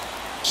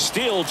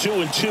 Still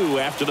 2-2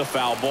 after the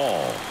foul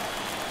ball.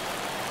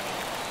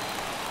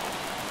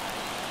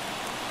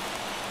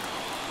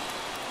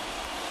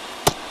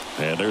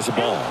 And there's a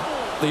ball.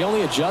 The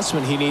only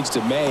adjustment he needs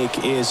to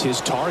make is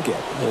his target.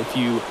 If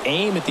you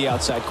aim at the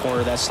outside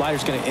corner, that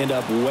slider's going to end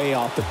up way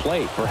off the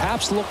plate.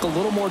 Perhaps look a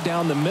little more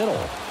down the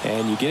middle,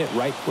 and you get it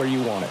right where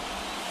you want it.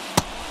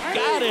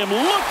 Got him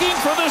looking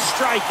for the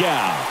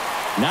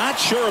strikeout. Not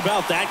sure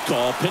about that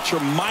call.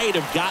 Pitcher might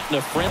have gotten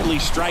a friendly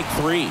strike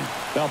 3.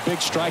 Well, big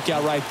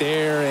strikeout right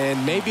there,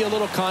 and maybe a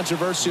little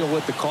controversial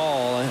with the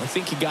call. I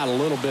think he got a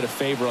little bit of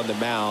favor on the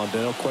mound.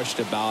 No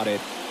question about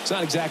it. It's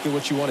not exactly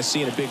what you want to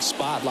see in a big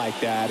spot like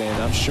that,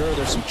 and I'm sure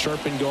there's some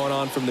chirping going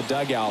on from the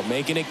dugout,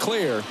 making it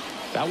clear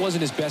that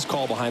wasn't his best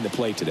call behind the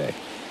plate today.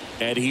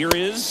 And here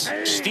is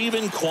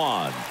Stephen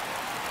Kwan.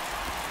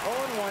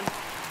 0-1.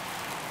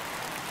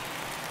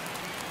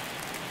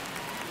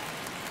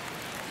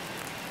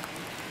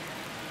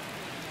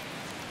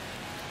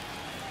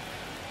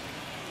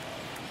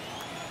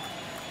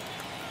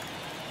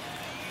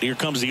 Here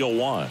comes the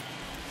 0-1.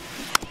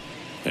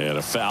 And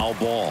a foul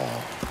ball.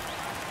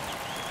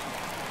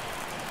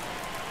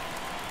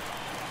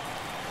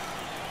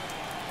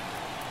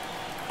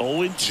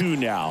 Oh, 0-2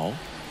 now.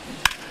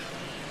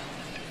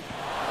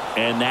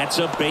 And that's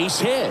a base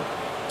hit.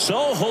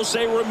 So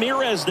Jose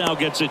Ramirez now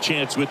gets a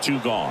chance with 2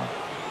 gone.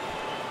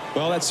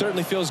 Well, that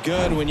certainly feels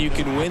good when you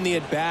can win the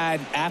at-bat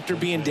after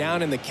being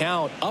down in the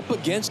count, up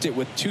against it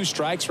with 2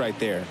 strikes right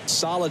there.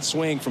 Solid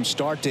swing from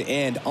start to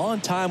end,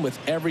 on time with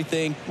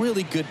everything,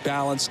 really good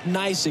balance,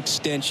 nice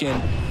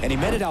extension, and he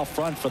met it out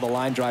front for the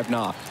line drive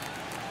knock.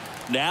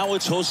 Now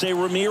it's Jose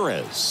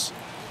Ramirez.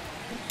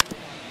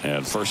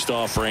 And first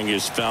offering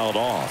is fouled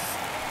off.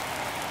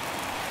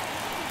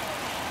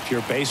 If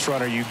you're a base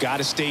runner, you got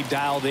to stay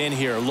dialed in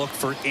here. Look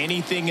for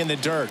anything in the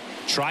dirt.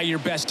 Try your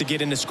best to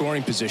get into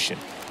scoring position.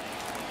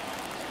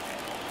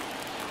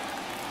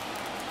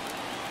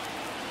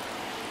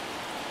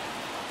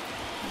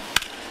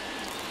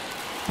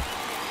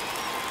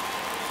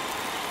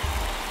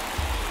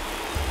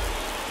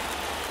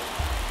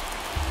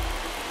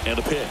 And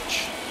a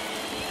pitch.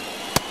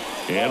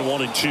 And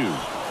 1-2.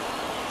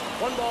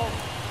 1 ball.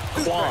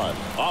 Kwan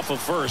off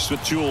of first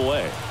with 2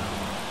 away.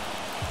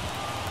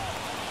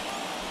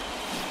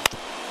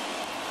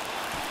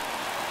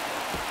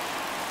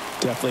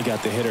 Definitely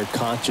got the hitter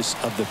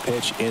conscious of the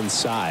pitch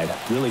inside.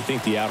 Really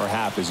think the outer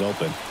half is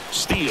open.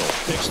 Steele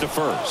picks to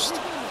first.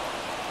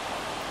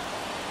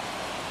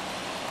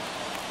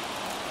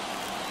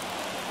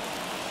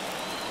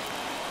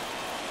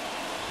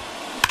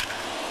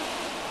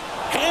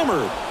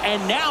 Hammered,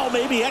 and now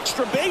maybe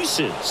extra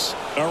bases.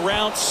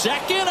 Around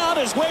second, on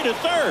his way to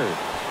third.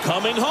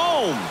 Coming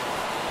home.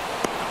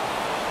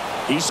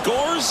 He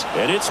scores,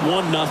 and it's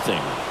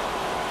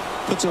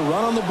 1-0. Puts a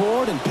run on the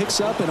board and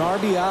picks up an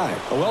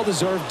RBI. A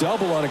well-deserved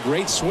double on a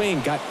great swing.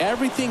 Got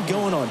everything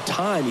going on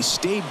time. He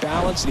stayed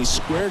balanced and he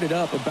squared it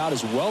up about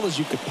as well as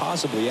you could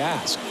possibly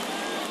ask.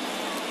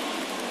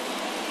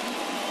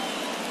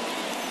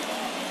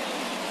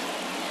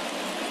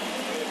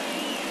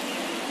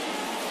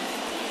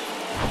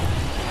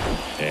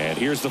 And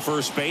here's the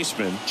first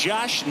baseman,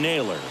 Josh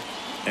Naylor.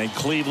 And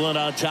Cleveland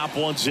on top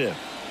 1-0.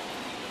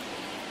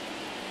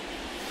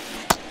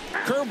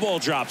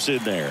 Curveball drops in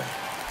there.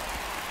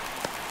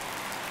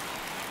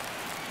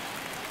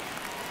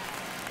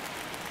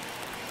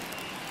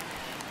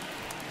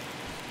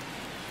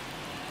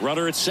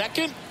 Runner at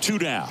second, 2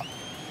 down.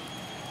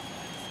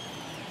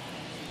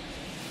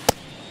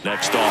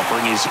 Next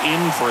offering is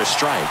in for a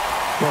strike.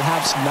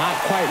 Perhaps not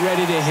quite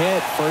ready to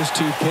hit. First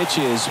 2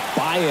 pitches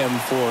by him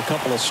for a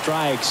couple of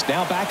strikes.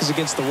 Now back is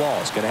against the wall.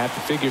 He's going to have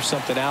to figure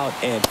something out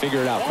and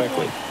figure it out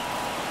quickly.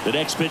 The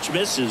next pitch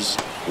misses.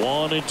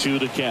 1-2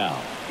 the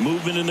count.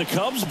 Movement in the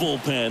Cubs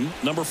bullpen.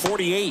 Number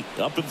 48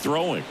 up and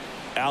throwing.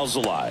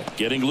 Alzolay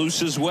getting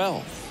loose as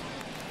well.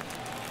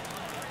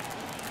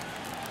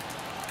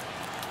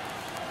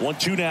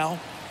 1-2 now.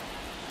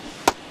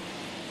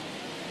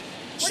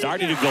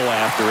 Starting to go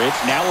after it.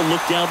 Now a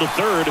look down to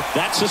third.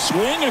 That's a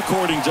swing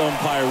according to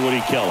umpire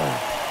Woody Keller.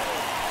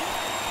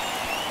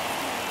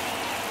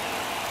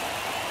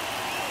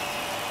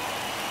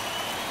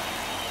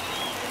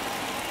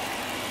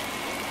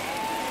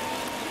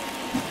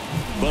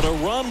 But a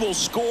run will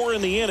score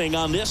in the inning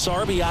on this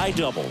RBI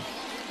double.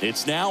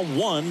 It's now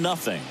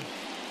 1-0.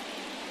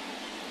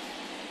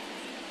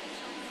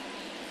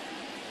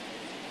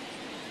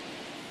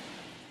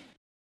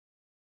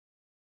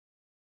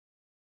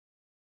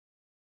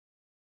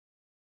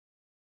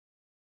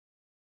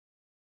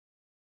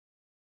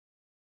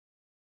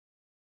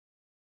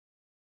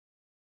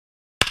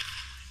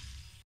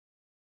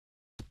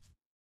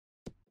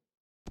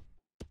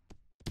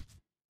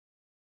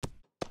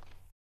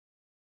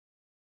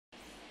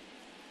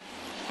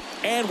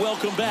 And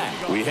welcome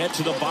back. We head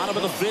to the bottom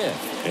of the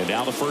 5th. And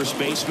now the first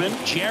baseman,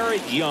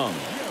 Jared Young.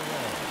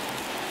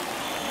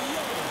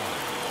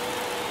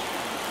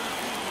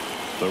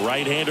 The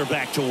right-hander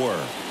back to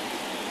work.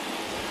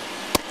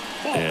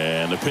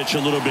 And the pitch a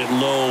little bit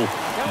low,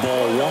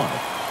 ball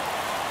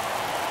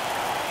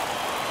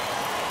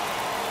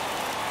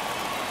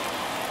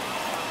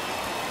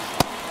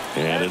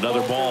 1. And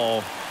another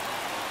ball.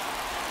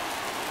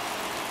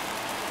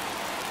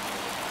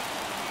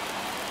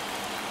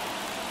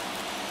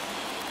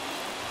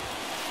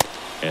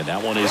 And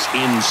that one is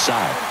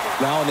inside.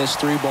 Now in this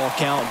 3-ball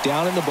count,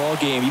 down in the ball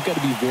game, you've got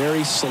to be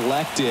very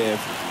selective.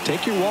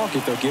 Take your walk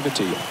if they'll give it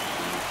to you.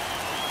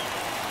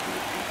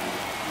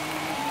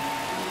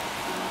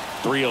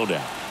 3-0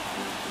 down.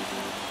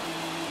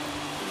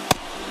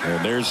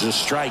 And there's a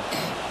strike.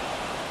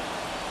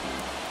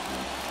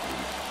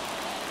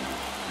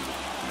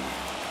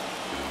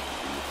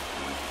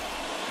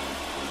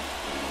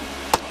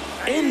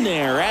 In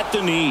there at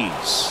the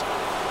knees.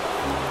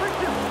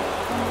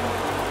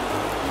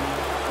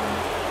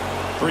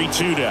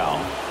 3-2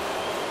 down.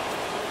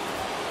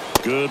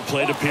 Good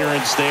plate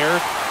appearance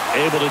there.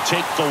 Able to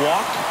take the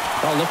walk.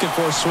 Well, looking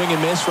for a swing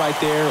and miss right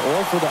there,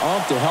 or for the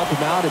ump to help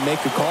him out and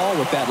make a call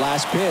with that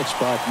last pitch,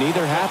 but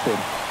neither happened.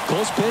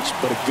 Close pitch,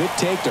 but a good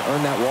take to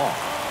earn that walk.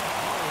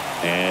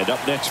 And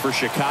up next for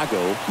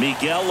Chicago,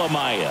 Miguel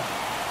Amaya.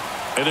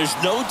 And there's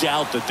no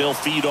doubt that they'll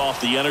feed off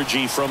the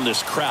energy from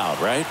this crowd,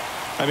 right?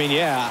 I mean,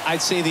 yeah,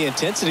 I'd say the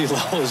intensity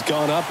level has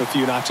gone up a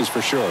few notches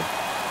for sure.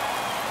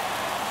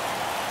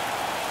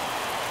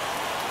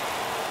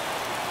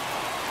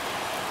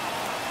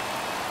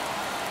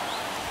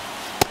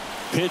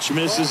 Pitch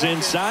misses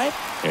inside,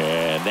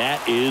 and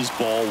that is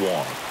ball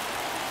 1.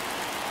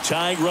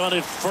 Tying run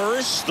at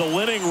first, the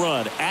winning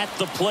run at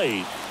the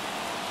plate.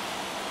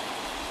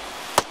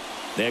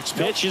 Next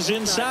pitch is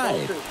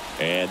inside,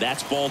 and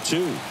that's ball 2.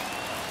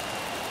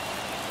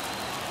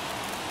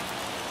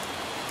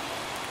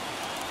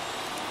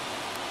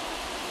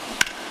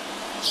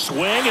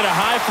 Swing and a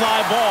high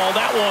fly ball.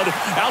 That one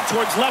out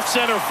towards left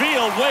center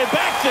field, way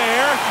back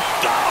there.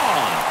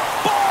 Gone.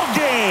 Ball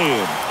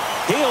game.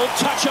 He'll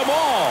touch them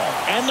all,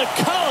 and the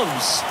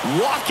Cubs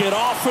walk it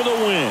off for the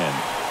win.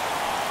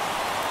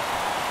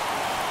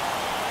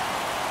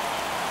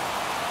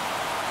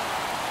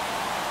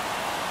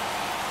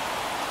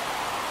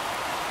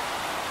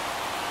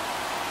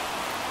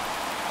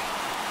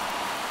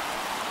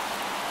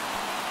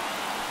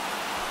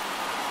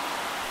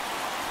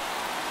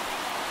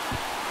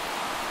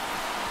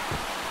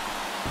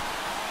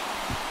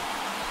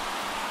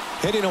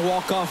 Hitting a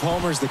walk-off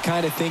homer is the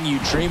kind of thing you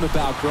dream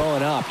about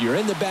growing up. You're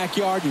in the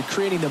backyard, you're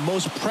creating the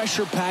most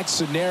pressure-packed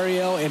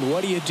scenario, and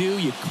what do?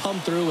 You come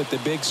through with the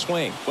big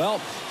swing. Well,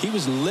 he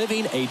was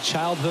living a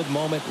childhood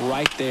moment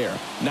right there.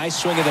 Nice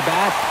swing of the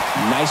bat,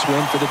 nice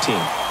win for the team.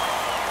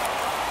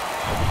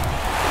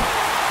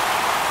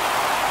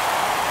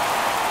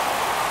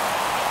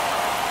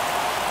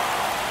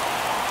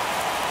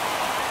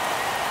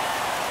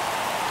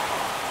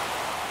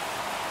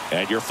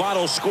 And your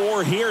final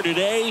score here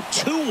today,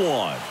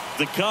 2-1.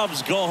 The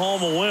Cubs go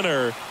home a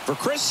winner. For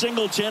Chris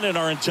Singleton and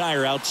our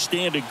entire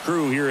outstanding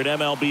crew here at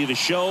MLB The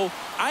Show,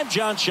 I'm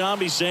John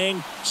Shambi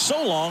saying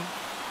so long.